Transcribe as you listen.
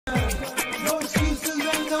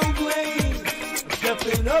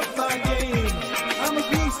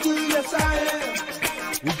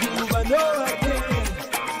know I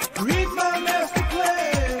can. Read my master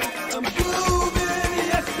plan. I'm grooving,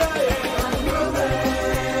 yes I am. I'm grooving.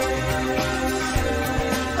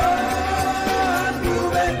 Oh, I'm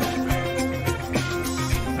grooving.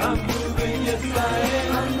 I'm grooving, yes I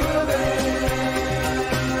am. I'm grooving.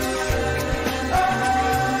 Oh,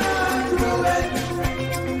 I'm grooving.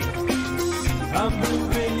 I'm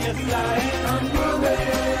moving, yes I am. I'm moving.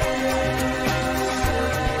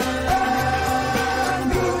 I'm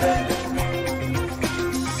moving.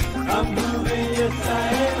 I'm moving, yes I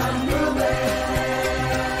am. I'm moving.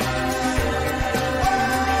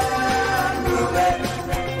 I'm moving.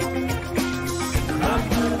 I'm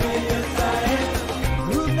moving, yes I am.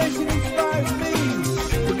 Groove Nation inspires me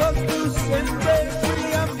to bust loose and break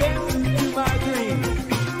free. I'm dancing to my dreams,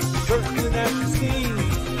 bursting at the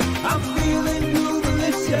seams. I'm feeling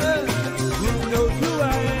groove-alicious. Groove knows who I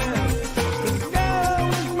am. 'Cause now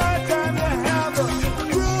is my time to have a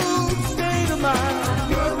groove state of mind. I'm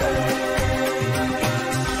grooving.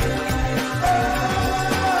 Oh,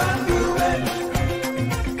 I'm grooving.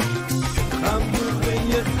 I'm grooving,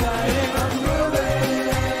 yes I am. I'm grooving.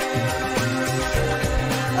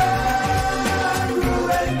 Oh, I'm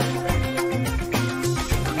grooving.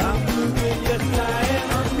 I'm grooving, yes I am.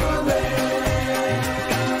 I'm grooving.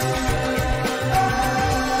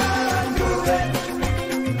 I'm grooving.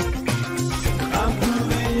 I'm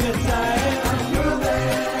grooving, yes I am. I'm grooving.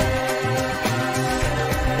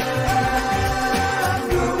 I'm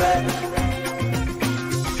grooving.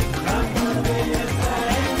 I'm grooving, yes I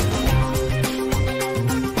am.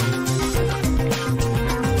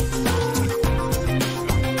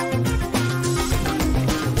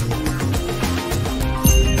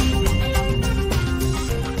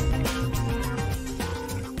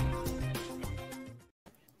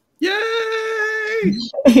 Yay!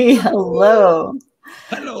 Hello.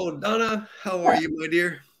 Hello, Donna. How are you, my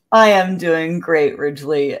dear? I am doing great,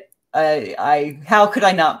 Ridgely. How could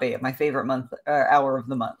I not be? My favorite month or hour of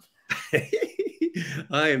the month.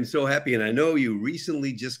 I am so happy, and I know you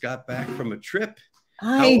recently just got back from a trip.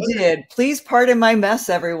 I did. Please pardon my mess,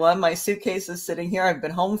 everyone. My suitcase is sitting here. I've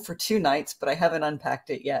been home for 2 nights, but I haven't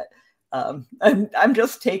unpacked it yet. I'm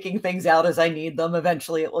just taking things out as I need them.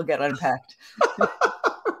 Eventually, it will get unpacked.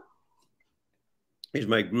 Here's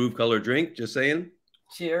my groove color drink, just saying.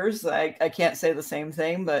 Cheers. I can't say the same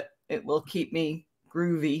thing, but it will keep me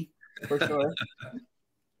groovy for sure.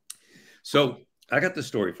 So I got the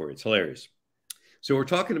story for you. It's hilarious. So we're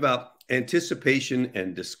talking about anticipation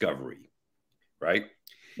and discovery, right?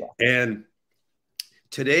 Yeah. And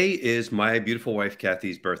today is my beautiful wife,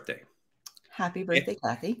 Kathy's birthday. Happy birthday,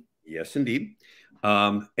 Kathy. Yes, indeed.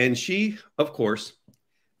 And she, of course,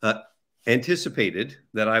 anticipated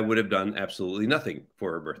that I would have done absolutely nothing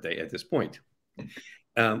for her birthday at this point,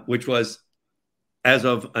 which was, as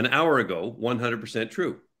of an hour ago, 100%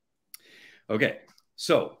 true. Okay,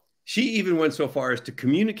 so she even went so far as to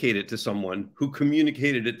communicate it to someone who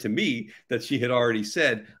communicated it to me that she had already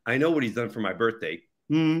said, I know what he's done for my birthday.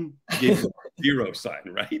 Gave a 0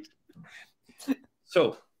 sign, right?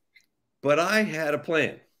 So, but I had a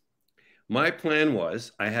plan. My plan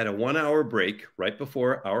was I had a 1-hour break right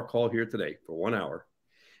before our call here today for 1 hour.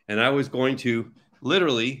 And I was going to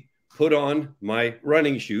literally put on my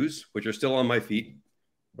running shoes, which are still on my feet,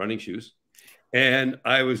 running shoes. And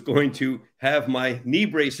I was going to have my knee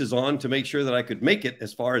braces on to make sure that I could make it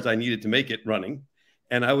as far as I needed to make it running.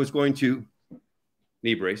 And I was going to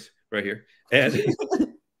knee brace right here. And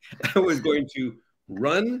I was going to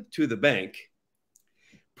run to the bank,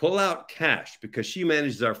 pull out cash because she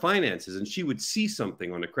manages our finances and she would see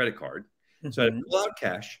something on a credit card. So I'd pull out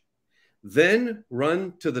cash, then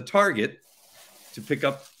run to the Target to pick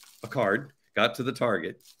up a card, got to the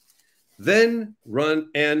Target, then run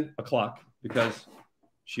and a clock because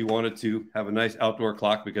she wanted to have a nice outdoor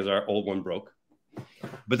clock because our old one broke.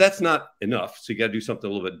 But that's not enough. So you got to do something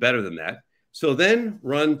a little bit better than that. So then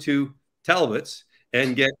run to Talbot's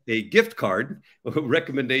and get a gift card, a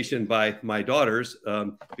recommendation by my daughters,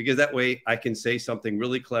 because that way I can say something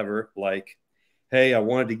really clever like, hey, I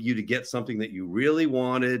wanted you to get something that you really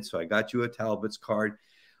wanted, so I got you a Talbot's card.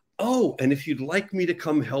 Oh, and if you'd like me to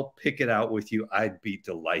come help pick it out with you, I'd be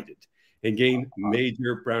delighted, and gain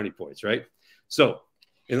major brownie points, right? So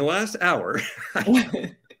in the last hour,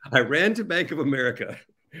 I ran to Bank of America,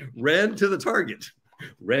 ran to the Target,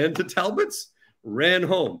 ran to Talbot's, ran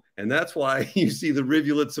home. And that's why you see the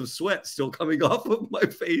rivulets of sweat still coming off of my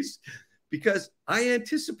face, because I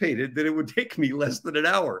anticipated that it would take me less than an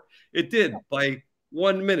hour. It did by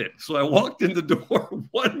 1 minute. So I walked in the door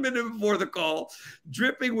 1 minute before the call,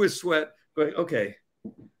 dripping with sweat, going, okay,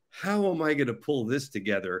 how am I going to pull this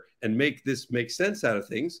together and make this make sense out of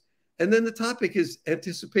things? And then the topic is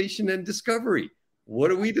anticipation and discovery. What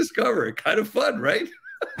do we discover? Kind of fun, right?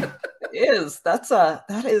 It is.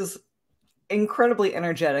 That is incredibly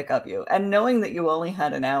energetic of you. And knowing that you only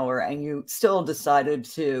had an hour and you still decided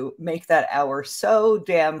to make that hour so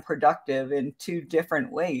damn productive in two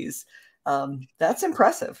different ways, that's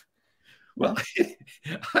impressive. Well,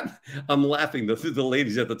 I'm laughing. The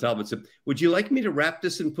ladies at the top and said, would you like me to wrap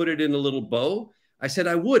this and put it in a little bow? I said,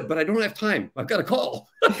 I would, but I don't have time. I've got to call.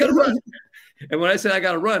 I've got to run. And when I said I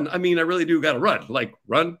got to run, I mean, I really do got to run, like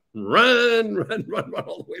run all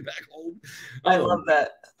the way back home. I love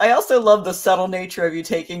that. I also love the subtle nature of you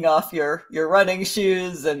taking off your running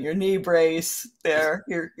shoes and your knee brace there.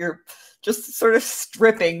 You're just sort of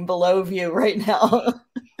stripping below view right now.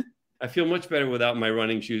 I feel much better without my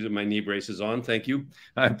running shoes and my knee braces on. Thank you.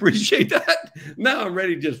 I appreciate that. Now I'm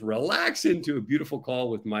ready to just relax into a beautiful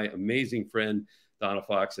call with my amazing friend, Donna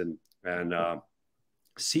Fox, and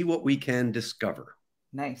see what we can discover.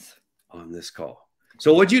 Nice. On this call.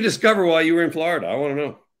 So what'd you discover while you were in Florida? I want to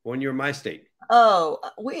know when you're in my state. Oh,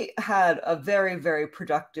 we had a very, very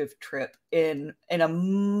productive trip in a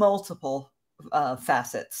multiple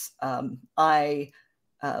facets.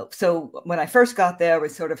 So when I first got there, we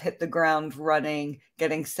sort of hit the ground running,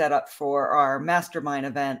 getting set up for our mastermind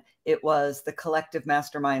event. It was the Collective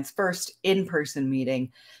Mastermind's first in-person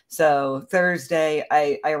meeting. So Thursday,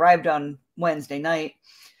 I arrived on Wednesday night.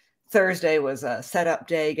 Thursday was a setup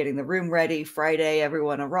day, getting the room ready. Friday,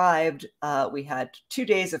 everyone arrived. We had 2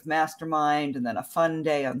 days of mastermind and then a fun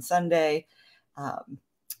day on Sunday,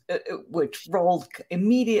 which rolled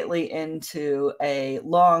immediately into a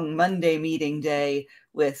long Monday meeting day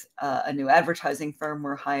with a new advertising firm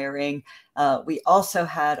we're hiring. We also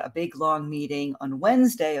had a big long meeting on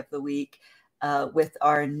Wednesday of the week with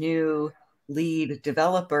our new lead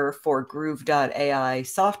developer for Groove.ai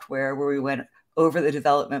software, where we went over the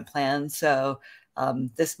development plan. So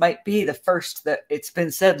this might be the first that it's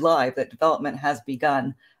been said live that development has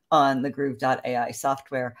begun on the Groove.ai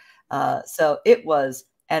software. So it was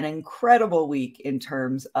an incredible week in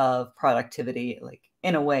terms of productivity, like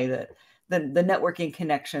in a way that the networking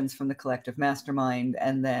connections from the Collective Mastermind,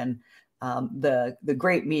 and then the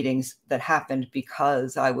great meetings that happened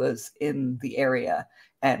because I was in the area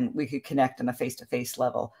and we could connect on a face-to-face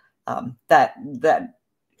level. That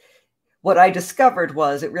what I discovered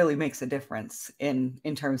was it really makes a difference in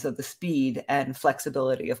terms of the speed and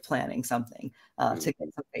flexibility of planning something to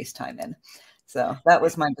get some face time in. So that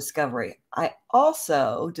was my discovery. I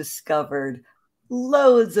also discovered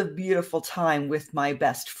loads of beautiful time with my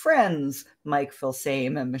best friends, Mike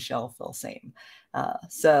Filsame and Michelle Filsame.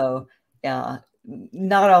 So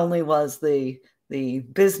not only was the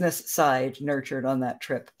business side nurtured on that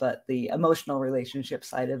trip, but the emotional relationship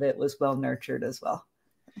side of it was well nurtured as well.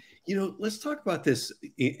 You know, let's talk about this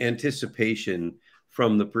anticipation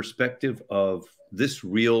from the perspective of this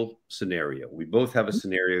real scenario. We both have a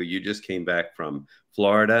scenario. You just came back from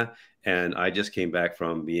Florida, and I just came back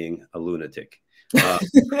from being a lunatic,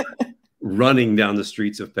 running down the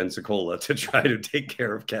streets of Pensacola to try to take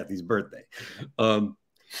care of Kathy's birthday.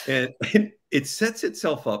 And it sets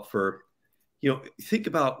itself up for, you know, think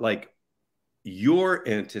about like your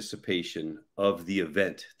anticipation of the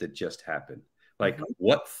event that just happened. Like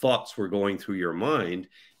what thoughts were going through your mind?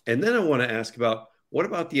 And then I want to ask about, what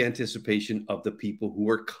about the anticipation of the people who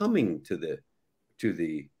are coming to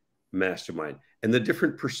the mastermind and the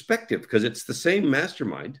different perspective, because it's the same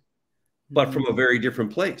mastermind, but from a very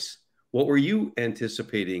different place. What were you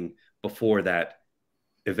anticipating before that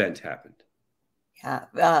event happened?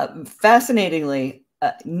 Yeah, fascinatingly,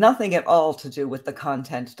 nothing at all to do with the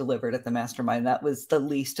content delivered at the mastermind. That was the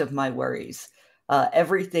least of my worries.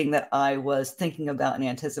 Everything that I was thinking about and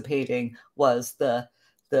anticipating was the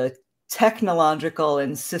technological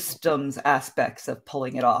and systems aspects of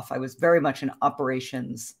pulling it off. I was very much in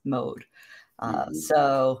operations mode.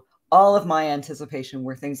 So all of my anticipation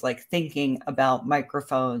were things like thinking about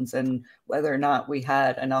microphones and whether or not we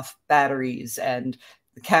had enough batteries and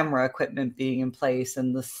the camera equipment being in place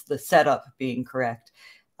and the setup being correct.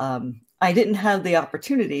 I didn't have the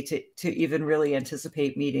opportunity to even really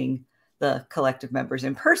anticipate meeting the collective members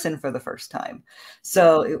in person for the first time.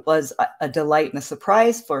 So it was a delight and a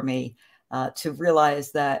surprise for me to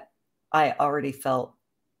realize that I already felt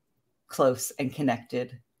close and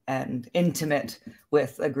connected and intimate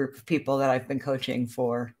with a group of people that I've been coaching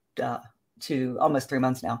for almost 3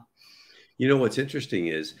 months now. You know, what's interesting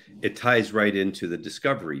is it ties right into the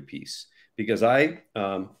discovery piece, because I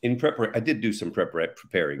did do some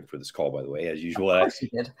preparing for this call, by the way, as usual. Of course you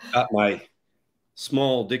did. Got my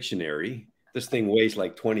small dictionary. This thing weighs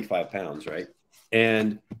like 25 pounds, right?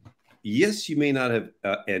 And yes, you may not have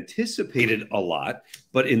anticipated a lot,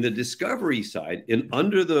 but in the discovery side,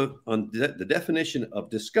 under the definition of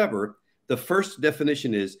discover, the first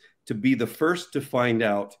definition is to be the first to find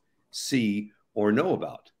out, see, or know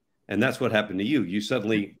about. And that's what happened to you. You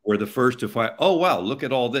suddenly were the first to find, oh, wow, look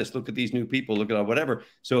at all this. Look at these new people. Look at whatever.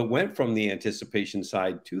 So it went from the anticipation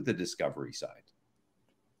side to the discovery side.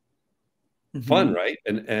 Fun, right?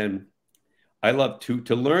 And I love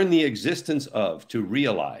to learn the existence of, to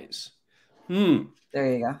realize. There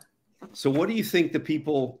you go. So what do you think the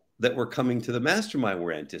people that were coming to the mastermind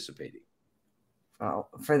were anticipating? Well,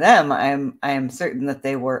 for them, I am certain that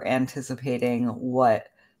they were anticipating what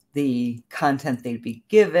the content they'd be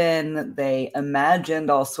given. They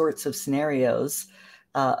imagined all sorts of scenarios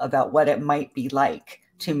about what it might be like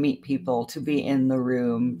to meet people, to be in the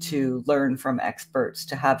room, to learn from experts,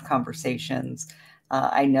 to have conversations.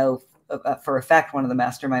 I know for a fact one of the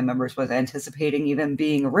mastermind members was anticipating even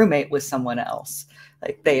being a roommate with someone else.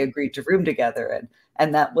 Like they agreed to room together,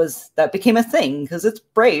 and that became a thing, because it's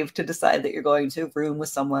brave to decide that you're going to room with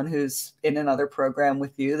someone who's in another program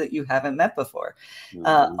with you that you haven't met before.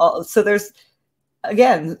 So there's,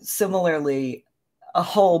 again, similarly, a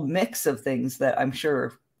whole mix of things that I'm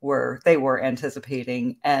sure they were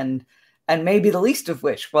anticipating, and maybe the least of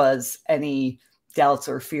which was any doubts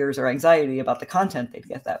or fears or anxiety about the content they'd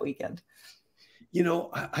get that weekend. You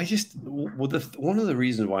know, one of the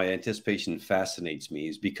reasons why anticipation fascinates me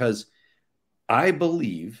is because I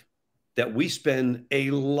believe that we spend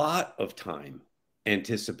a lot of time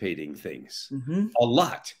anticipating things, a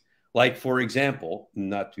lot. Like, for example,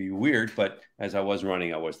 not to be weird, but as I was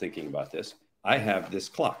running, I was thinking about this. I have this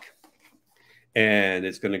clock, and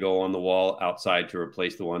it's going to go on the wall outside to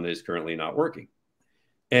replace the one that is currently not working.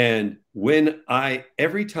 And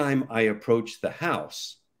every time I approach the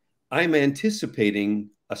house, I'm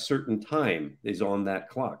anticipating a certain time is on that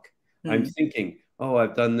clock. I'm thinking, oh,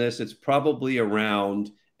 I've done this. It's probably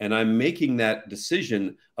around, and I'm making that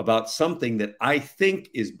decision about something that I think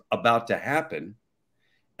is about to happen.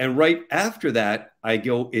 And right after that, I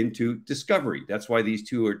go into discovery. That's why these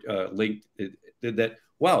two are linked. That,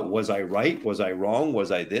 wow, was I right? Was I wrong? Was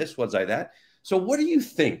I this? Was I that? So what do you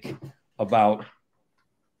think about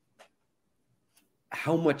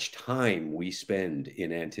how much time we spend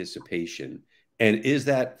in anticipation? And is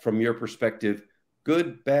that, from your perspective,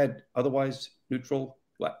 good, bad, otherwise neutral?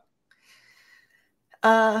 What?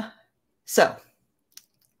 So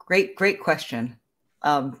great question.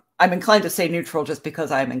 I'm inclined to say neutral just because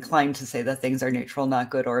I'm inclined to say that things are neutral,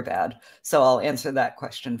 not good or bad. So I'll answer that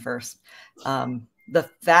question first. The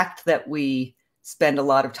fact that we spend a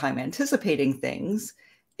lot of time anticipating things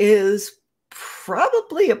is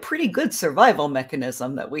probably a pretty good survival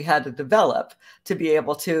mechanism that we had to develop to be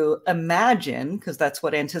able to imagine, because that's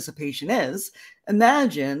what anticipation is,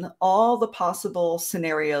 imagine all the possible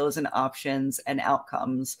scenarios and options and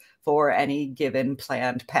outcomes for any given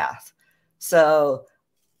planned path. So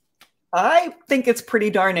I think it's pretty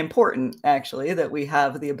darn important, actually, that we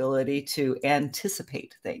have the ability to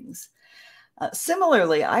anticipate things.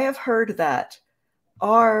 Similarly, I have heard that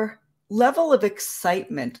our level of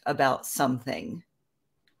excitement about something,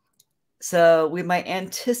 so we might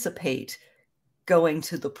anticipate going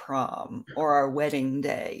to the prom or our wedding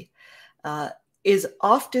day, is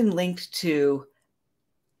often linked to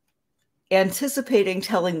anticipating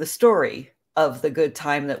telling the story of the good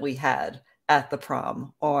time that we had at the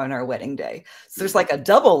prom or on our wedding day. So there's like a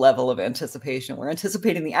double level of anticipation. We're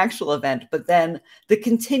anticipating the actual event, but then the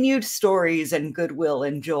continued stories and goodwill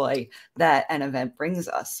and joy that an event brings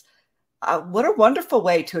us. What a wonderful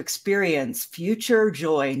way to experience future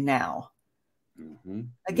joy now.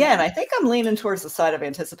 Again, I think I'm leaning towards the side of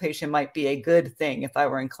anticipation might be a good thing if I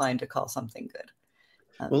were inclined to call something good.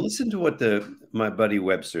 Well, listen to what my buddy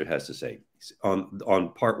Webster has to say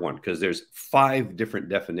on part one, because there's 5 different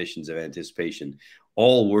definitions of anticipation,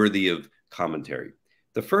 all worthy of commentary.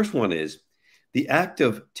 The first one is the act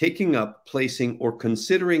of taking up, placing, or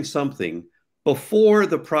considering something before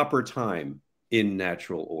the proper time in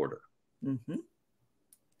natural order.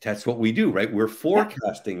 That's what we do, right? We're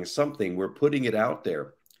forecasting something, we're putting it out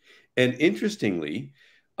there. And interestingly,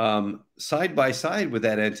 side by side with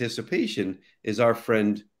that anticipation is our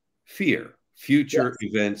friend fear. Future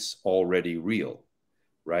events already real,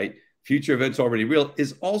 right? Future events already real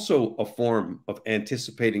is also a form of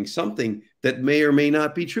anticipating something that may or may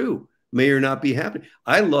not be true, may or not be happening.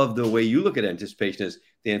 I love the way you look at anticipation as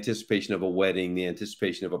the anticipation of a wedding, the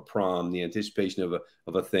anticipation of a prom, the anticipation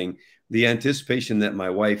of a thing, the anticipation that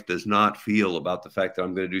my wife does not feel about the fact that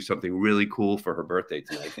I'm going to do something really cool for her birthday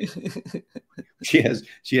tonight.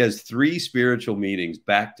 She has 3 spiritual meetings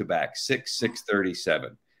back to back, 6,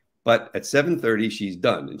 6:37. But at 7:30, she's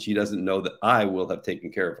done, and she doesn't know that I will have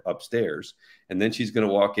taken care of upstairs. And then she's going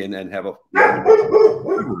to walk in and have a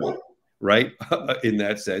right in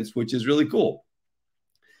that sense, which is really cool.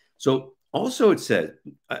 So also it said,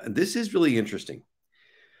 this is really interesting.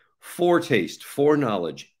 Foretaste,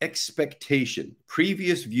 foreknowledge, expectation,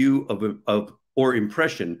 previous view of or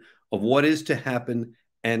impression of what is to happen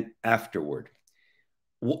and afterward.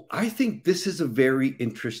 Well, I think this is a very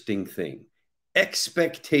interesting thing.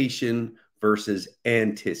 Expectation versus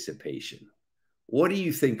anticipation. What do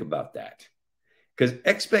you think about that? Because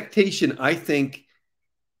expectation, I think,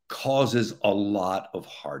 causes a lot of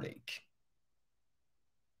heartache.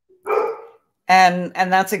 And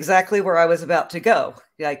that's exactly where I was about to go.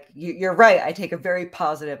 Like, you're right. I take a very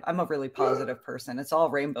positive, I'm a really positive person. It's all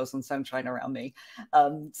rainbows and sunshine around me.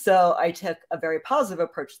 So I took a very positive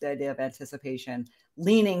approach to the idea of anticipation,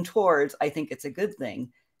 leaning towards, I think it's a good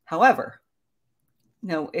thing. However,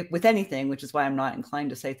 with anything, which is why I'm not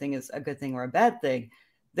inclined to say thing is a good thing or a bad thing,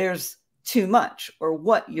 there's too much, or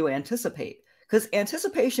what you anticipate. Because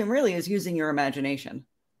anticipation really is using your imagination.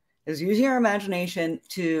 Is using your imagination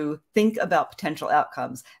to think about potential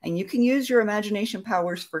outcomes. And you can use your imagination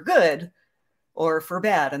powers for good or for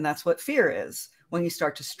bad. And that's what fear is, when you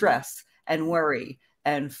start to stress and worry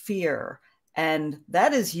and fear. And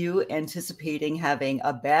that is you anticipating having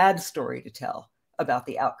a bad story to tell about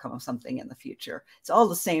the outcome of something in the future. It's all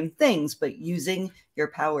the same things, but using your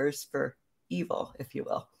powers for evil, if you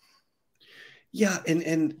will. Yeah.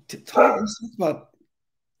 And to talk about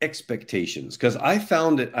expectations, because I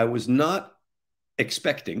found that I was not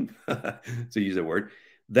expecting, to use a word,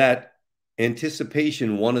 that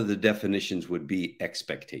anticipation, one of the definitions would be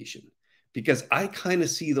expectation, because I kind of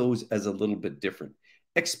see those as a little bit different.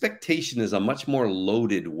 Expectation is a much more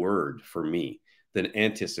loaded word for me than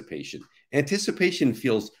anticipation. Anticipation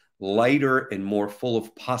feels lighter and more full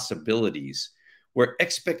of possibilities, where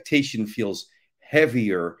expectation feels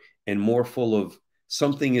heavier and more full of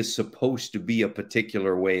something is supposed to be a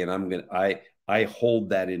particular way, and I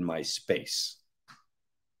hold that in my space.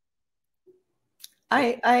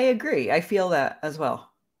 I agree. I feel that as well.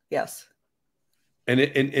 Yes. And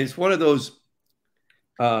it's one of those,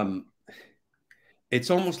 it's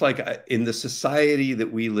almost like in the society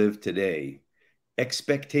that we live today,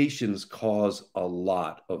 expectations cause a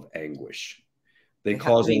lot of anguish. They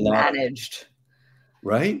cause a lot managed.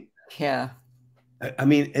 Right? Yeah. I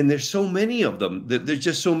mean, and there's so many of them. There's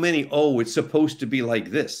just so many. Oh, it's supposed to be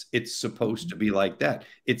like this. It's supposed to be like that.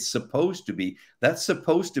 It's supposed to be. That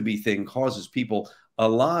supposed to be thing causes people a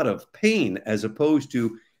lot of pain, as opposed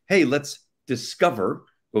to, hey, let's discover,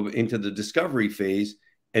 go into the discovery phase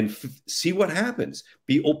and see what happens.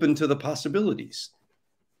 Be open to the possibilities.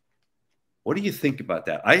 What do you think about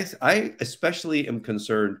that? I especially am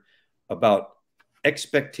concerned about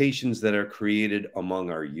expectations that are created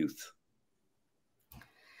among our youth.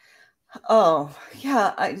 Oh,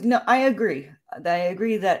 yeah. I agree. I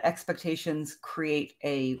agree that expectations create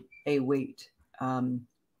a weight.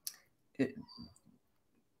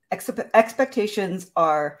 Expectations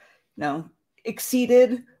are,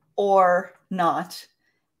 exceeded or not.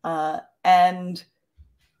 And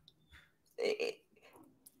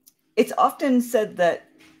it's often said that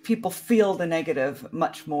people feel the negative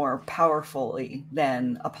much more powerfully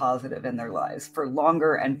than a positive in their lives, for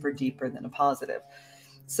longer and for deeper than a positive.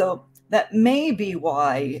 So that may be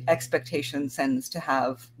why expectation tends to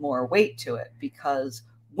have more weight to it, because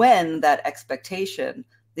when that expectation,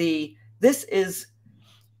 this is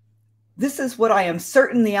what I am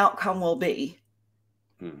certain the outcome will be,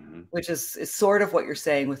 mm-hmm. which is sort of what you're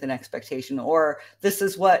saying with an expectation, or this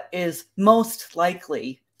is what is most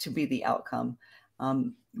likely to be the outcome.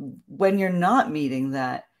 When you're not meeting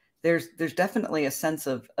that, there's definitely a sense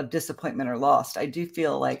of disappointment or loss. I do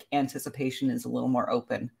feel like anticipation is a little more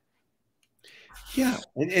open. Yeah.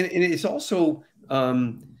 And it's also,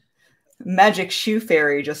 Magic Shoe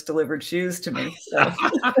Fairy just delivered shoes to me. So.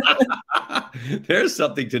 There's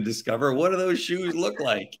something to discover. What do those shoes look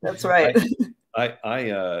like? That's right.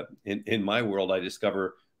 In my world, I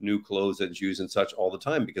discover new clothes and shoes and such all the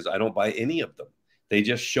time, because I don't buy any of them. They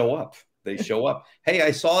just show up. They show up. Hey,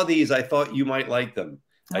 I saw these. I thought you might like them.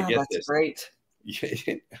 I get that's this. Great.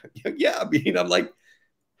 Yeah. I mean, I'm like,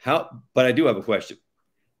 but I do have a question.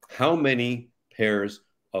 How many pairs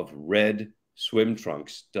of red swim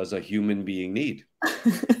trunks does a human being need?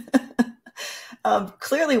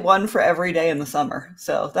 Clearly one for every day in the summer.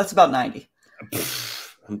 So that's about 90.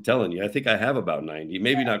 I'm telling you, I think I have about 90,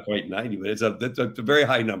 maybe not quite 90, but it's a very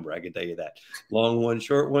high number. I can tell you that. Long ones,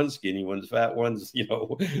 short ones, skinny ones, fat ones,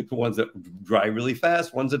 ones that dry really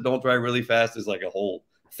fast, ones that don't dry really fast is like a whole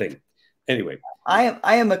thing. Anyway, I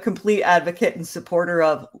am a complete advocate and supporter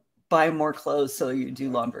of buy more clothes so you do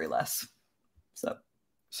laundry less.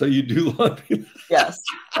 So you do laundry? Yes.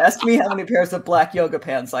 Ask me how many pairs of black yoga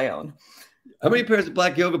pants I own. How many pairs of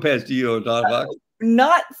black yoga pants do you own, Donna?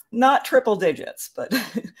 Not triple digits, but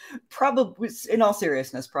probably, in all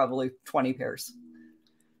seriousness, probably 20 pairs.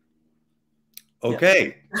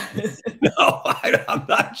 Okay. Yeah. No, I'm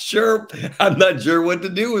not sure. I'm not sure what to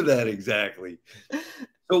do with that exactly.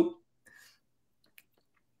 So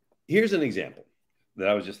here's an example that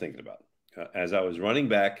I was just thinking about. As I was running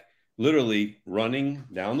back, literally running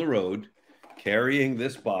down the road, carrying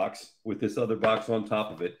this box with this other box on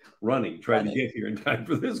top of it, trying to get here in time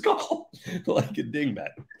for this call, like a dingbat.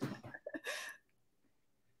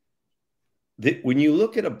 When you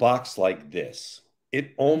look at a box like this,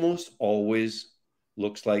 it almost always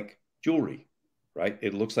looks like jewelry, right?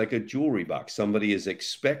 It looks like a jewelry box. Somebody is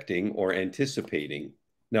expecting or anticipating.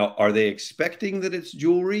 Now, are they expecting that it's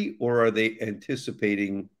jewelry, or are they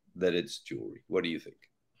anticipating that it's jewelry? What do you think?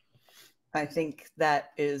 I think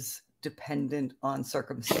that is dependent on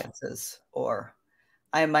circumstances, or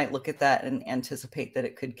I might look at that and anticipate that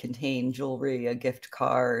it could contain jewelry, a gift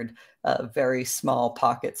card, a very small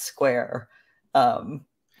pocket square, an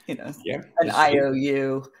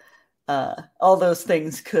IOU. All those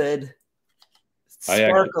things could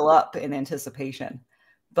sparkle up in anticipation.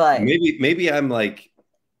 But maybe I'm like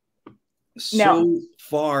so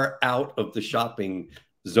far out of the shopping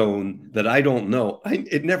zone that I don't know.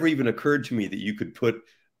 It never even occurred to me that you could put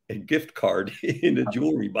a gift card in a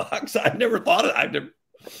jewelry box. I never thought of it.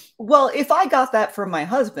 Well, if I got that from my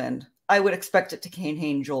husband, I would expect it to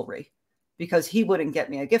contain jewelry because he wouldn't get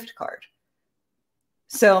me a gift card.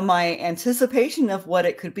 So my anticipation of what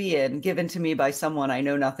it could be in, given to me by someone I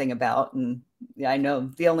know nothing about, and I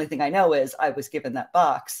know the only thing I know is I was given that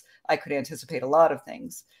box, I could anticipate a lot of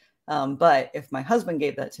things. But if my husband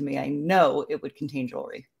gave that to me, I know it would contain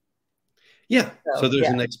jewelry. Yeah. So there's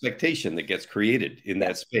an expectation that gets created in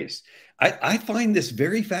that space. I find this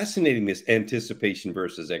very fascinating, this anticipation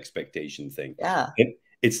versus expectation thing. Yeah.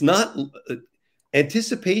 It's not,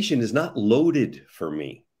 anticipation is not loaded for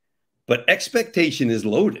me, but expectation is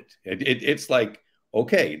loaded. It's like,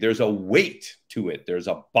 okay, there's a weight to it. There's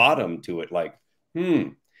a bottom to it. Like,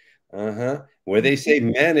 where they say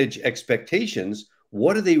manage expectations,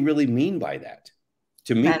 what do they really mean by that?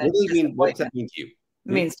 To me, what does that mean to you?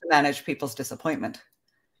 It means to manage people's disappointment.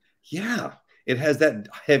 Yeah, it has that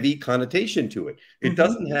heavy connotation to it. It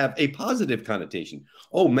doesn't have a positive connotation.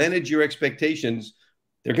 Oh, manage your expectations.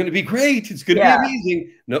 They're going to be great. It's going to be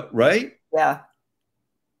amazing. No, right? Yeah.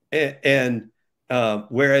 And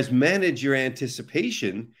whereas manage your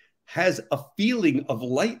anticipation has a feeling of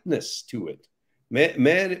lightness to it.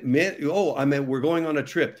 We're going on a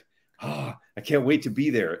trip. I can't wait to be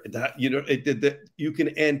there. That, you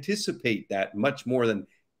can anticipate that much more than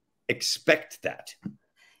expect that.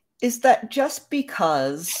 Is that just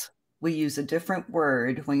because we use a different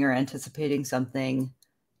word when you're anticipating something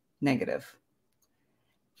negative?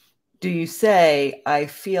 Do you say, I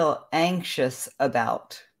feel anxious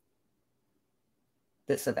about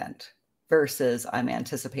this event versus I'm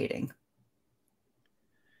anticipating?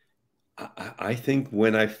 I think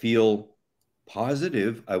when I feel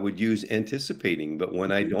positive, I would use anticipating, but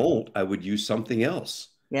when I don't, I would use something else.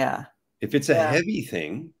 Yeah. If it's a heavy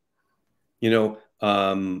thing,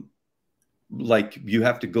 like you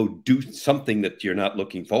have to go do something that you're not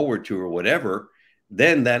looking forward to or whatever,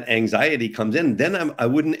 then that anxiety comes in. Then I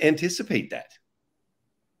wouldn't anticipate that.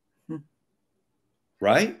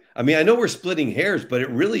 Right? I mean, I know we're splitting hairs, but it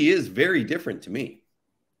really is very different to me.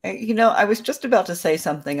 I was just about to say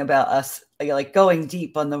something about us like going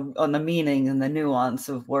deep on the meaning and the nuance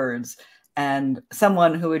of words. And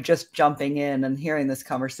someone who is just jumping in and hearing this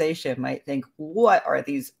conversation might think, what are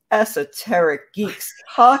these esoteric geeks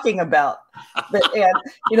talking about? And,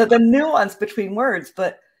 the nuance between words,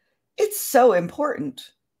 but it's so important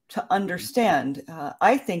to understand.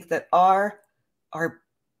 I think that our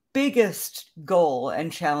biggest goal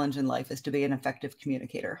and challenge in life is to be an effective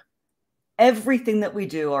communicator. Everything that we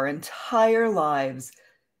do, our entire lives,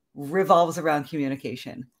 revolves around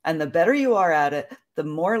communication. And the better you are at it, the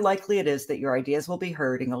more likely it is that your ideas will be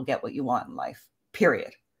heard and you'll get what you want in life,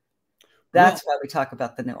 period. That's why we talk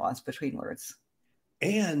about the nuance between words.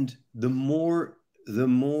 And the more,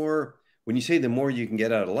 when you say the more you can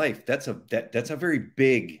get out of life, that's a very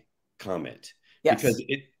big comment. Yes. Because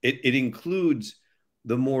it includes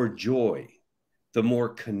the more joy, the more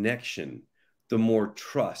connection, the more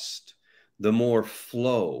trust, the more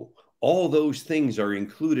flow. All those things are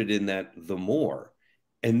included in that the more.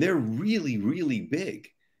 And they're really, really big.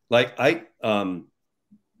 Like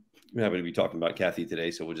we happen to be talking about Kathy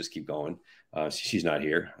today, so we'll just keep going. She's not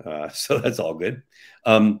here, so that's all good.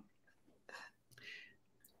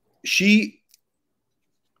 She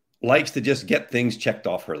likes to just get things checked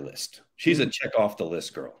off her list. She's a check off the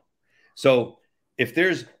list girl. So if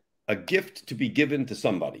there's a gift to be given to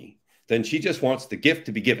somebody, then she just wants the gift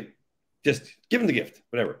to be given. Just give them the gift,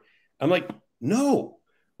 whatever. I'm like, no,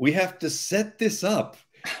 we have to set this up.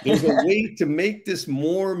 There's a way to make this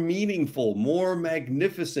more meaningful, more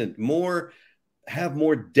magnificent, have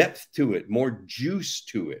more depth to it, more juice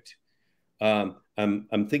to it.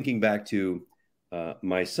 I'm thinking back to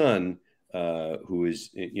my son, who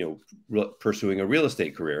is, pursuing a real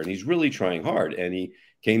estate career, and he's really trying hard. And he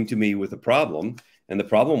came to me with a problem, and the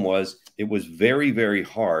problem was it was very, very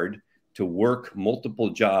hard to work multiple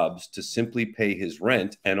jobs to simply pay his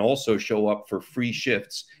rent and also show up for free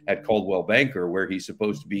shifts at Coldwell Banker, where he's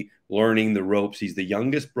supposed to be learning the ropes. He's the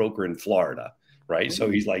youngest broker in Florida, right? So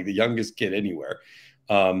he's like the youngest kid anywhere.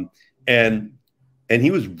 And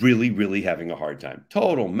he was really, really having a hard time.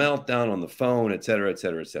 Total meltdown on the phone, et cetera, et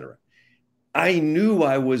cetera, et cetera. I knew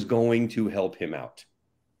I was going to help him out.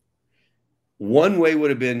 One way would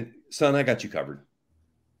have been, son, I got you covered.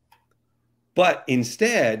 But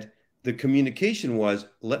instead, the communication was,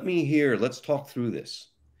 let me hear, let's talk through this.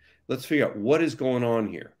 Let's figure out what is going on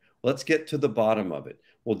here. Let's get to the bottom of it.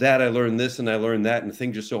 Well, Dad, I learned this and I learned that, and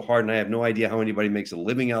things are so hard, and I have no idea how anybody makes a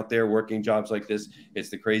living out there working jobs like this. It's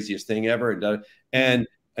the craziest thing ever. And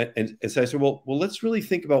so I said, well, let's really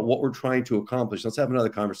think about what we're trying to accomplish. Let's have another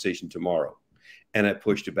conversation tomorrow. And I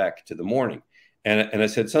pushed it back to the morning. And I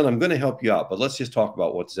said, son, I'm going to help you out, but let's just talk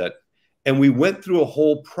about what's that. And we went through a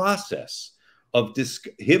whole process of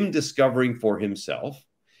him discovering for himself.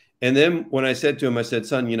 And then when I said to him, I said,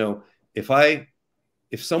 son,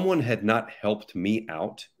 if someone had not helped me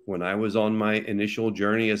out when I was on my initial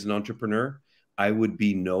journey as an entrepreneur, I would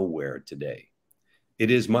be nowhere today. It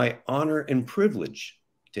is my honor and privilege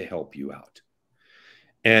to help you out.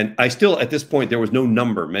 And I still, at this point, there was no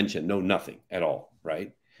number mentioned, no nothing at all,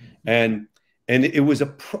 right? And it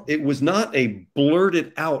was not a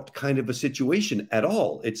blurted out kind of a situation at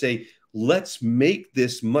all. It's a, let's make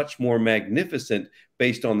this much more magnificent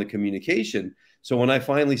based on the communication. So when I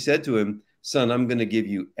finally said to him, son, I'm going to give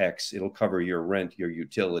you X. It'll cover your rent, your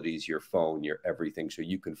utilities, your phone, your everything, so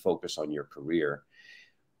you can focus on your career.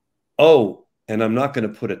 Oh, and I'm not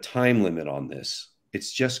going to put a time limit on this.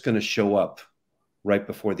 It's just going to show up right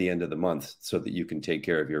before the end of the month so that you can take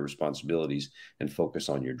care of your responsibilities and focus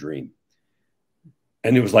on your dream.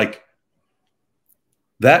 And it was like,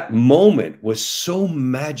 that moment was so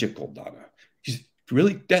magical, Donna.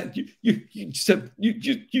 Really, Dad, you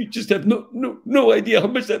just have no idea how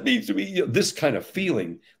much that means to me. This kind of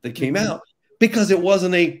feeling that came out, because it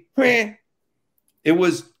wasn't it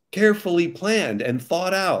was carefully planned and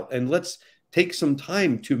thought out. And let's take some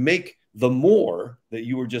time to make the more that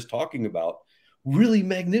you were just talking about really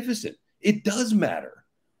magnificent. It does matter.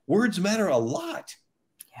 Words matter a lot.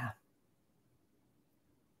 Yeah.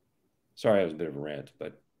 Sorry, I was a bit of a rant,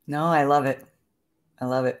 but. No, I love it. I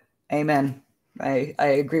love it. Amen. I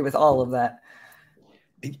agree with all of that.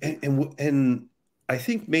 And I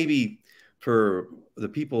think maybe for the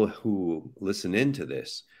people who listen into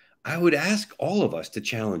this, I would ask all of us to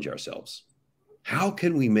challenge ourselves. How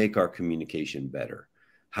can we make our communication better?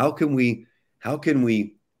 How can we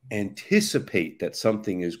anticipate that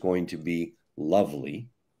something is going to be lovely,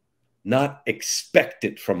 not expect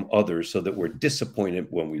it from others so that we're disappointed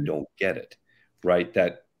when we don't get it, right?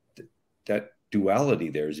 That duality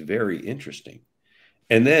there is very interesting.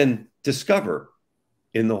 And then discover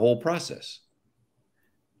in the whole process.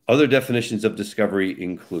 Other definitions of discovery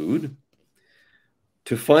include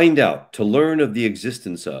to find out, to learn of the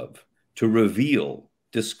existence of, to reveal,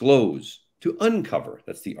 disclose, to uncover.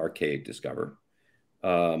 That's the archaic discover.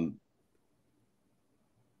 I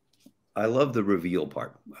love the reveal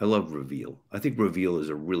part. I love reveal. I think reveal is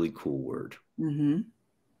a really cool word. Mm-hmm.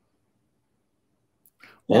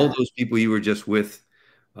 All those people you were just with,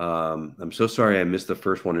 I'm so sorry I missed the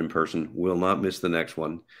first one in person. Will not miss the next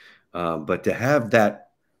one. But to have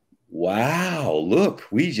that, wow, look,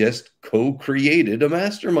 we just co-created a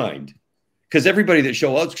mastermind. Because everybody that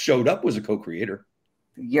showed up was a co-creator.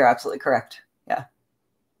 You're absolutely correct. Yeah.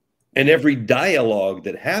 And every dialogue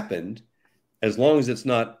that happened, as long as it's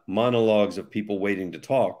not monologues of people waiting to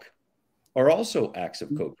talk, are also acts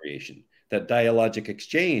of co-creation. That dialogic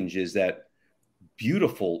exchange is that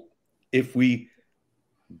beautiful. If we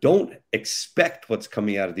don't expect what's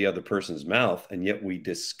coming out of the other person's mouth, and yet we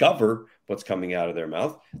discover what's coming out of their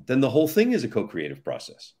mouth, then the whole thing is a co-creative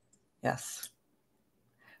process. Yes.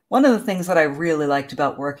 One of the things that I really liked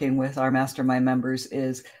about working with our mastermind members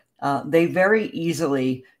is they very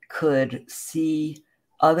easily could see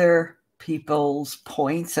other people's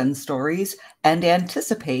points and stories and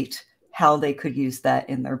anticipate how they could use that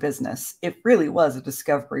in their business. It really was a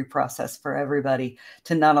discovery process for everybody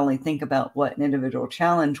to not only think about what an individual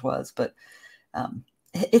challenge was, but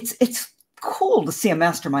it's cool to see a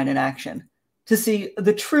mastermind in action, to see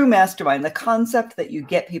the true mastermind, the concept that you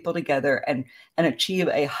get people together and achieve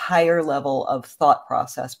a higher level of thought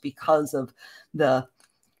process because of the,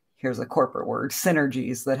 here's a corporate word,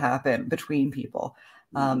 synergies that happen between people.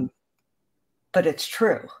 But it's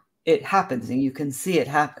true. It happens, and you can see it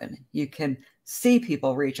happen. You can see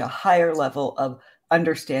people reach a higher level of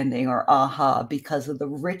understanding or aha because of the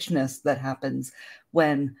richness that happens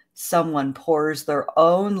when someone pours their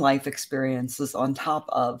own life experiences on top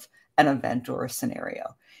of an event or a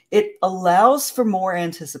scenario. It allows for more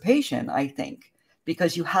anticipation, I think,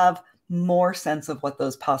 because you have more sense of what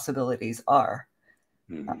those possibilities are.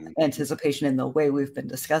 Anticipation in the way we've been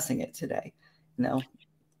discussing it today, you know.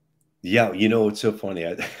 Yeah, you know, it's so funny.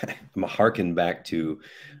 I'm harking back to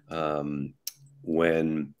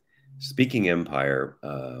when Speaking Empire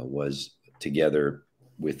was together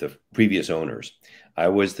with the previous owners. I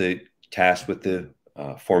was tasked with the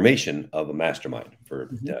formation of a mastermind for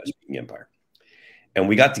Speaking Empire. And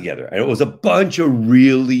we got together, and it was a bunch of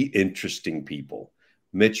really interesting people.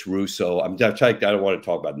 Mitch Russo. I don't want to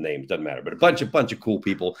talk about names, doesn't matter, but a bunch of cool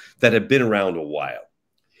people that had been around a while.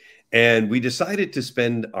 And we decided to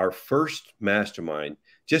spend our first mastermind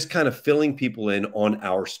just kind of filling people in on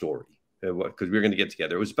our story because we were going to get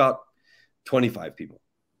together. It was about 25 people,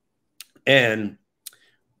 and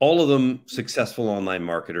all of them successful online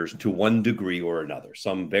marketers to one degree or another.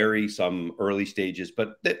 Some early stages,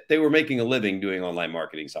 but they were making a living doing online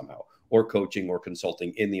marketing somehow, or coaching or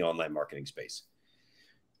consulting in the online marketing space.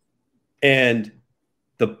 And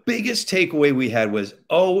the biggest takeaway we had was,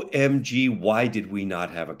 OMG, why did we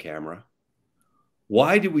not have a camera?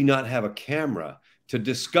 Why did we not have a camera to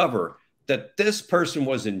discover that this person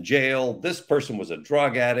was in jail, this person was a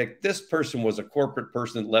drug addict, this person was a corporate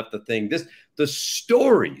person that left the thing, the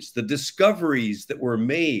stories, the discoveries that were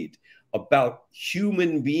made about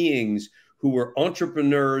human beings who were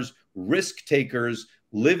entrepreneurs, risk takers,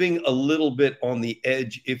 living a little bit on the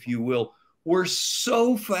edge, if you will, were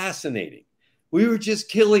so fascinating. We were just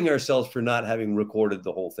killing ourselves for not having recorded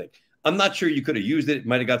the whole thing. I'm not sure you could have used it. It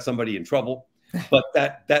might have got somebody in trouble. But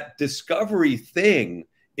that discovery thing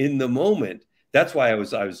in the moment, that's why I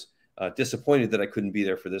was disappointed that I couldn't be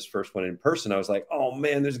there for this first one in person. I was like, oh,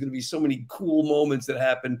 man, there's going to be so many cool moments that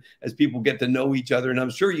happen as people get to know each other. And I'm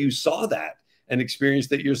sure you saw that and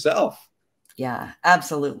experienced it yourself. Yeah,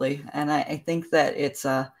 absolutely. And I think that it's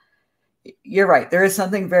you're right. There is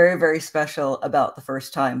something very, very special about the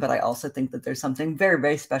first time, but I also think that there's something very,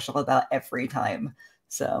 very special about every time.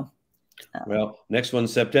 So, well, next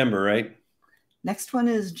one's September, right? Next one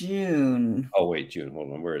is June. Oh, wait, June.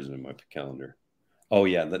 Hold on. Where is it in my calendar? Oh,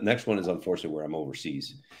 yeah. The next one is unfortunately where I'm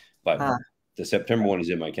overseas, but the September one is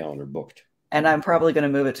in my calendar booked. And I'm probably going to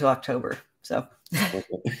move it to October. So.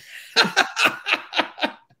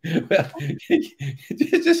 Well,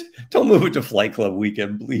 just don't move it to Flight Club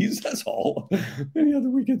weekend, please. That's all. Any other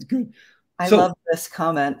weekend's good. I love this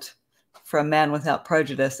comment from Man Without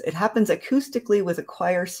Prejudice. It happens acoustically with a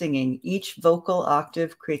choir singing. Each vocal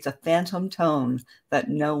octave creates a phantom tone that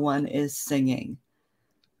no one is singing.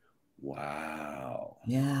 Wow.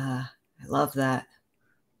 Yeah, I love that.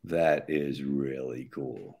 That is really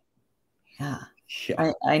cool. Yeah.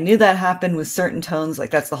 Yeah. I knew that happened with certain tones. Like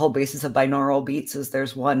that's the whole basis of binaural beats is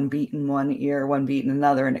there's one beat in one ear, one beat in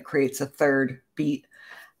another, and it creates a third beat.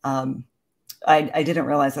 I didn't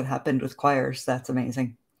realize that happened with choirs. That's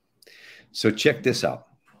amazing. So check this out.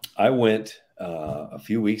 I went a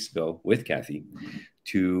few weeks ago with Kathy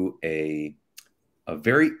to a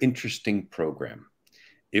very interesting program.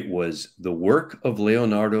 It was the work of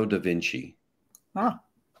Leonardo da Vinci,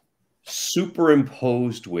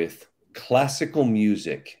 superimposed with classical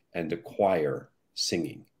music and a choir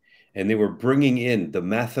singing. And they were bringing in the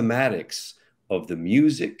mathematics of the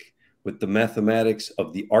music with the mathematics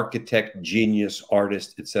of the architect, genius,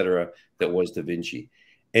 artist, etc. that was Da Vinci.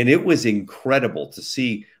 And it was incredible to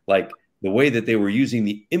see like the way that they were using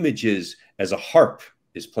the images as a harp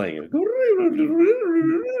is playing.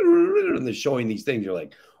 And they're showing these things. You're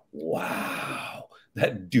like, wow.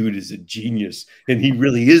 That dude is a genius, and he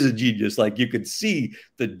really is a genius. Like you could see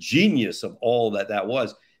the genius of all that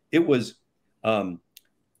was. It was,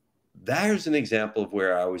 there's an example of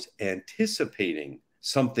where I was anticipating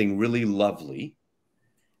something really lovely,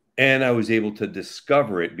 and I was able to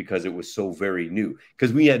discover it because it was so very new.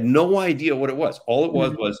 Because we had no idea what it was. All it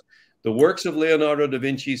was the works of Leonardo da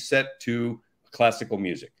Vinci set to classical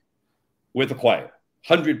music with a choir,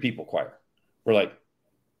 100 people choir. We're like,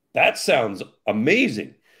 that sounds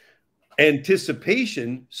amazing.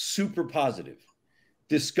 Anticipation, super positive.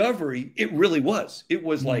 Discovery, it really was. It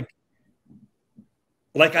was like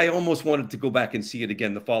I almost wanted to go back and see it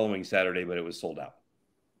again the following Saturday, but it was sold out.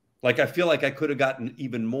 Like, I feel like I could have gotten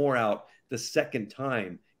even more out the second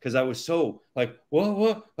time because I was so like,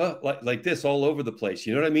 whoa, like this all over the place.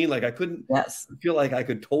 You know what I mean? Like, I couldn't feel like I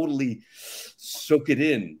could totally soak it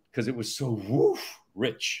in because it was so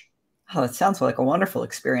rich. Oh, that sounds like a wonderful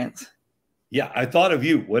experience. Yeah, I thought of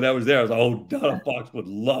you when I was there. I was like, oh, Donna Fox would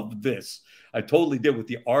love this. I totally did, with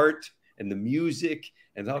the art and the music.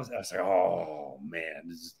 And I was like, oh,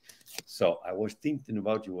 man. So I was thinking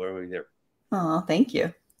about you while we were there. Oh, thank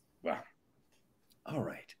you. Wow. All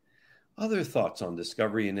right. Other thoughts on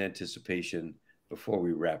discovery and anticipation before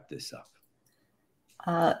we wrap this up?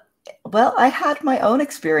 Well, I had my own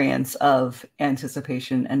experience of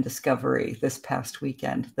anticipation and discovery this past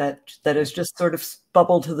weekend that has just sort of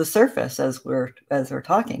bubbled to the surface as we're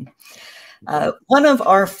talking. One of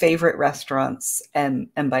our favorite restaurants, and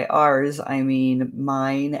by ours, I mean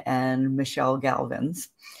mine and Michelle Galvin's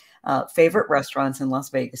favorite restaurants in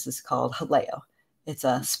Las Vegas, is called Jaleo. It's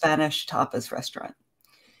a Spanish tapas restaurant.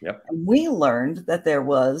 Yep. And we learned that there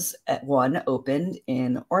was one opened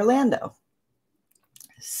in Orlando.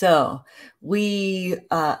 So we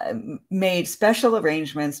made special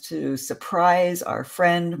arrangements to surprise our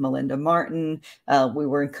friend, Melinda Martin. We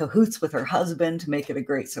were in cahoots with her husband to make it a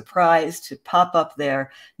great surprise, to pop up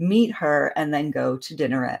there, meet her, and then go to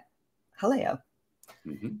dinner at Jaleo.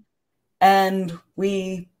 Mm-hmm. And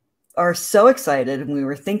we are so excited. And we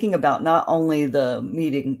were thinking about not only the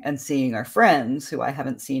meeting and seeing our friends, who I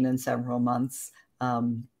haven't seen in several months,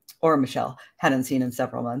 or Michelle hadn't seen in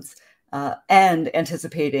several months, and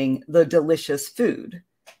anticipating the delicious food.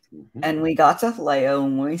 Mm-hmm. And we got to Jaleo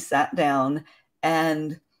and we sat down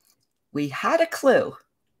and we had a clue.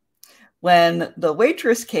 When the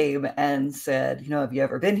waitress came and said, have you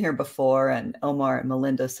ever been here before? And Omar and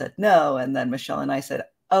Melinda said no. And then Michelle and I said,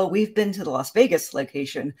 oh, we've been to the Las Vegas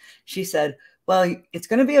location. She said, well, it's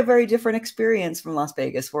going to be a very different experience from Las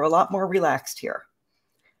Vegas. We're a lot more relaxed here.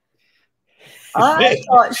 I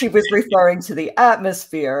thought she was referring to the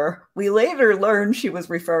atmosphere. We later learned she was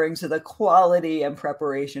referring to the quality and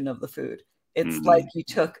preparation of the food. It's like you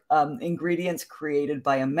took ingredients created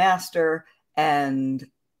by a master and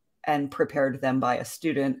prepared them by a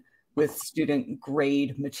student with student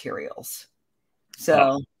grade materials.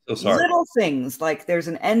 So little things like there's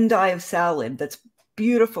an endive salad that's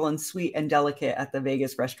beautiful and sweet and delicate at the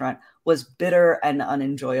Vegas restaurant was bitter and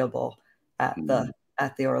unenjoyable at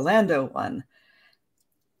the Orlando one.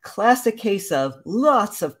 Classic case of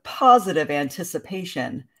lots of positive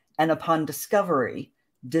anticipation, and upon discovery,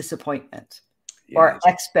 disappointment. Yes. Our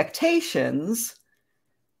expectations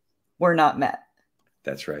were not met.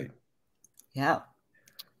 That's right. Yeah.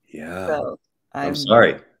 Yeah. So I'm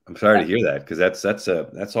sorry to hear that, because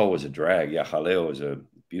that's always a drag. Yeah, Jaleo is a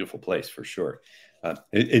beautiful place for sure.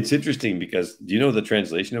 It's interesting because, do you know the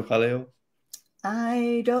translation of Jaleo?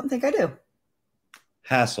 I don't think I do.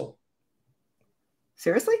 Hassle.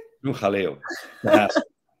 Seriously? No, Jaleo. Hassle.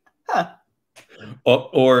 Huh.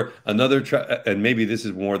 Or another, and maybe this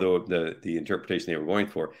is more the interpretation they were going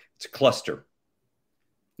for. It's a cluster.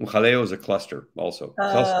 Jaleo is a cluster also.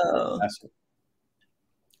 Oh. Cluster.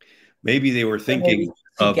 Maybe they were thinking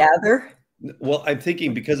together. Well, I'm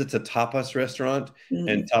thinking because it's a tapas restaurant,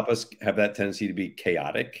 and tapas have that tendency to be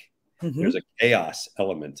chaotic. There's a chaos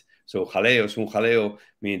element. So jaleo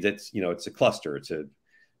means it's a cluster. It's a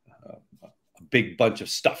big bunch of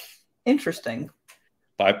stuff. Interesting.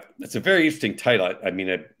 But it's a very interesting title. I mean,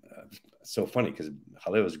 it's so funny because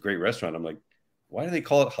Jaleo is a great restaurant. I'm like, why do they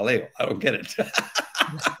call it Jaleo? I don't get it.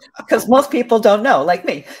 Because most people don't know, like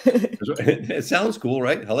me. It sounds cool,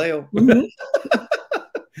 right? Jaleo.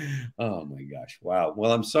 Oh my gosh. Wow.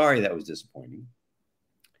 Well, I'm sorry that was disappointing.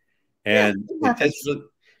 And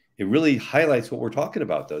it really highlights what we're talking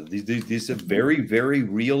about, though. These are very, very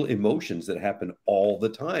real emotions that happen all the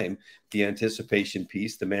time. The anticipation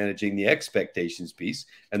piece, the managing the expectations piece,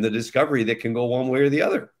 and the discovery that can go one way or the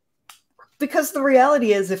other. Because the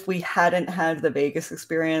reality is, if we hadn't had the Vegas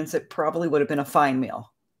experience, it probably would have been a fine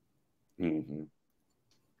meal.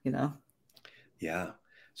 Yeah.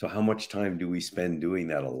 So how much time do we spend doing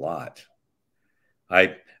that? A lot.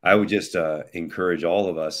 I would just encourage all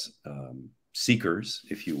of us seekers,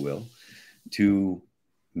 if you will, to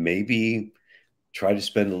maybe try to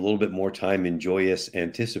spend a little bit more time in joyous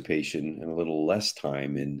anticipation and a little less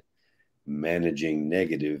time in managing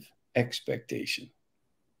negative expectation.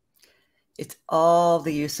 It's all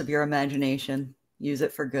the use of your imagination. Use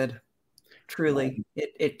it for good. Truly,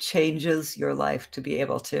 it changes your life to be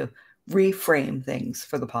able to reframe things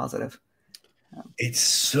for the positive. It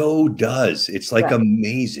so does. It's like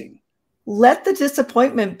amazing. Let the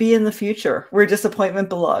disappointment be in the future where disappointment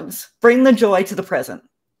belongs. Bring the joy to the present.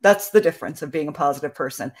 That's the difference of being a positive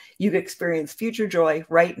person. You experience future joy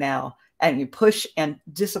right now, and you push and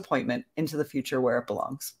disappointment into the future where it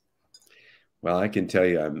belongs. Well, I can tell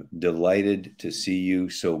you, I'm delighted to see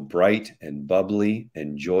you so bright and bubbly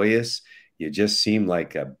and joyous. You just seem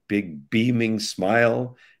like a big beaming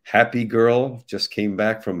smile, happy girl. Just came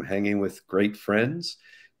back from hanging with great friends,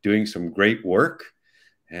 doing some great work.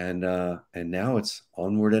 And now it's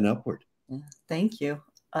onward and upward. Thank you.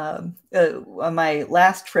 On my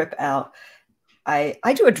last trip out, I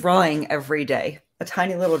do a drawing every day, a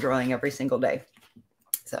tiny little drawing every single day.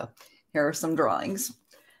 So here are some drawings.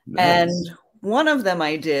 Nice. And one of them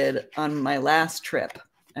I did on my last trip,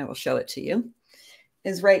 I will show it to you,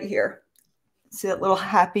 is right here. See that little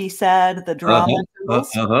happy, sad, the drama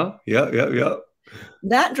symbols? Yeah.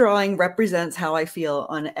 That drawing represents how I feel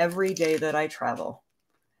on every day that I travel,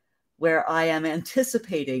 where I am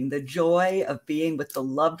anticipating the joy of being with the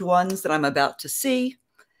loved ones that I'm about to see,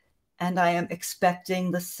 and I am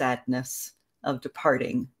expecting the sadness of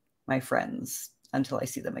departing my friends until I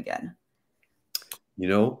see them again. You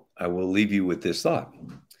know, I will leave you with this thought.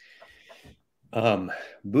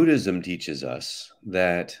 Buddhism teaches us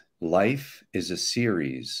that life is a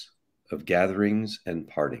series of gatherings and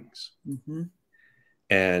partings. Mm-hmm.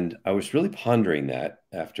 And I was really pondering that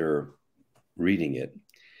after reading it,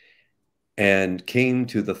 and came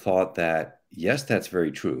to the thought that, yes, that's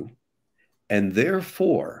very true. And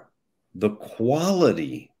therefore, the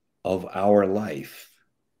quality of our life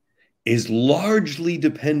is largely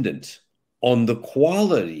dependent on the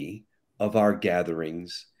quality of our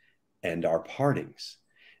gatherings and our partings.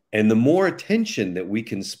 And the more attention that we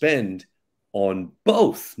can spend on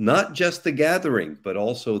both, not just the gathering, but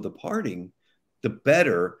also the parting, the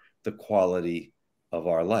better the quality of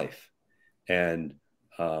our life. And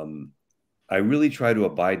I really try to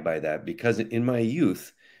abide by that, because in my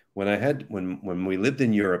youth, when we lived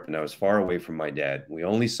in Europe and I was far away from my dad, we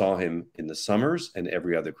only saw him in the summers and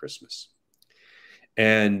every other Christmas.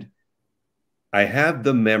 And I have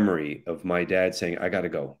the memory of my dad saying, I got to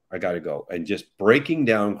go, and just breaking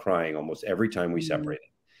down crying almost every time we separated.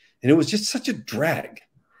 And it was just such a drag.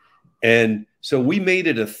 And so we made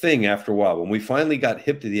it a thing after a while, when we finally got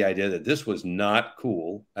hip to the idea that this was not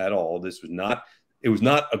cool at all. It was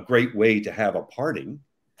not a great way to have a parting.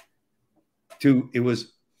 It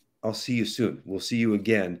was, I'll see you soon. We'll see you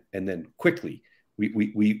again. And then quickly,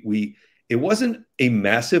 it wasn't a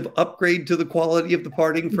massive upgrade to the quality of the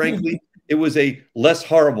parting, frankly. It was a less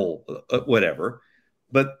horrible whatever.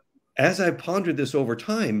 But as I pondered this over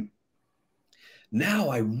time, now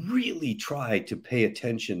I really try to pay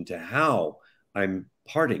attention to how I'm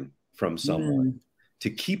parting from someone, to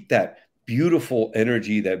keep that beautiful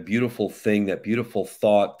energy, that beautiful thing, that beautiful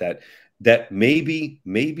thought, that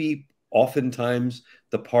maybe oftentimes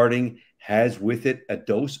the parting has with it a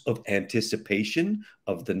dose of anticipation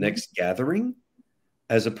of the next gathering,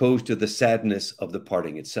 as opposed to the sadness of the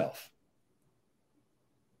parting itself.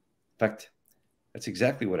 In fact, that's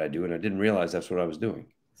exactly what I do, and I didn't realize that's what I was doing.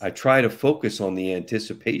 I try to focus on the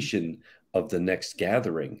anticipation of the next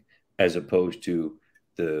gathering, as opposed to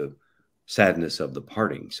the sadness of the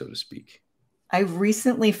parting, so to speak. I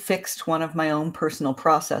recently fixed one of my own personal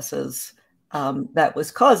processes that was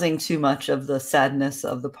causing too much of the sadness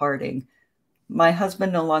of the parting. My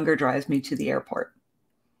husband no longer drives me to the airport.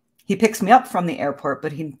 He picks me up from the airport,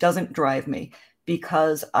 but he doesn't drive me,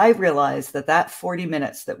 because I realized that 40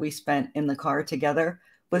 minutes that we spent in the car together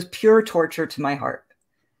was pure torture to my heart.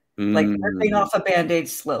 Like ripping off a Band-Aid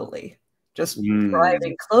slowly, just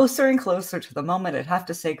driving closer and closer to the moment I'd have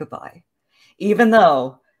to say goodbye. Even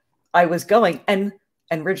though I was going, and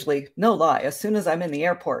originally, no lie, as soon as I'm in the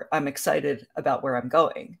airport, I'm excited about where I'm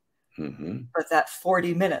going. But that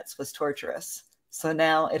 40 minutes was torturous. So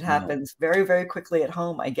now it happens very, very quickly at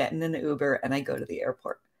home. I get in an Uber and I go to the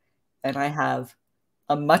airport, and I have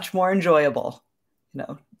a much more enjoyable,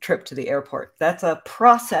 trip to the airport. That's a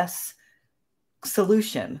process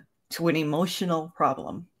solution to an emotional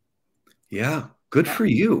problem. Yeah. Good for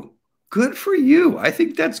you. Good for you. I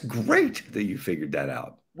think that's great that you figured that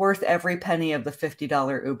out. Worth every penny of the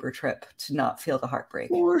 $50 Uber trip to not feel the heartbreak.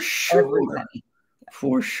 For sure. Every penny.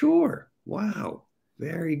 For sure. Wow.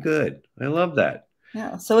 Very good. I love that.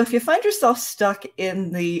 Yeah. So if you find yourself stuck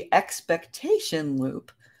in the expectation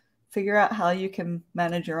loop, figure out how you can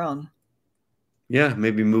manage your own. Yeah.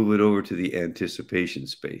 Maybe move it over to the anticipation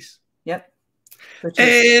space. Yep.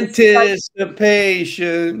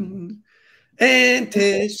 Anticipation.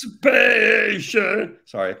 Anticipation.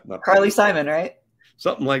 Sorry, not Carly Simon, right?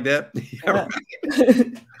 something like that. Yeah.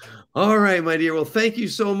 All right, my dear. Well, thank you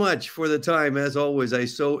so much for the time. As always, I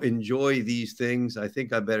so enjoy these things. I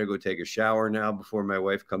think I better go take a shower now before my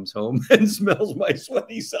wife comes home and smells my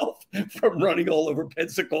sweaty self from running all over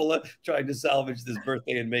Pensacola, trying to salvage this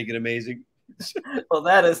birthday and make it amazing. Well,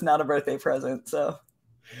 that is not a birthday present. So,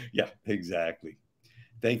 yeah, exactly.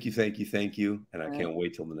 Thank you, thank you, thank you. And I can't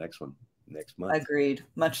wait till the next one. Next month. Agreed.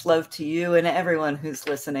 Much love to you and everyone who's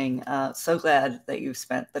listening. So glad that you've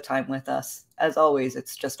spent the time with us. As always,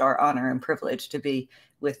 it's just our honor and privilege to be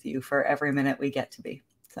with you for every minute we get to be.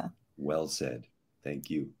 So well said. Thank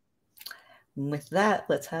you. With that,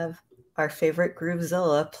 let's have our favorite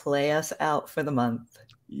Groovezilla play us out for the month.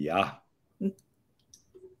 Yeah.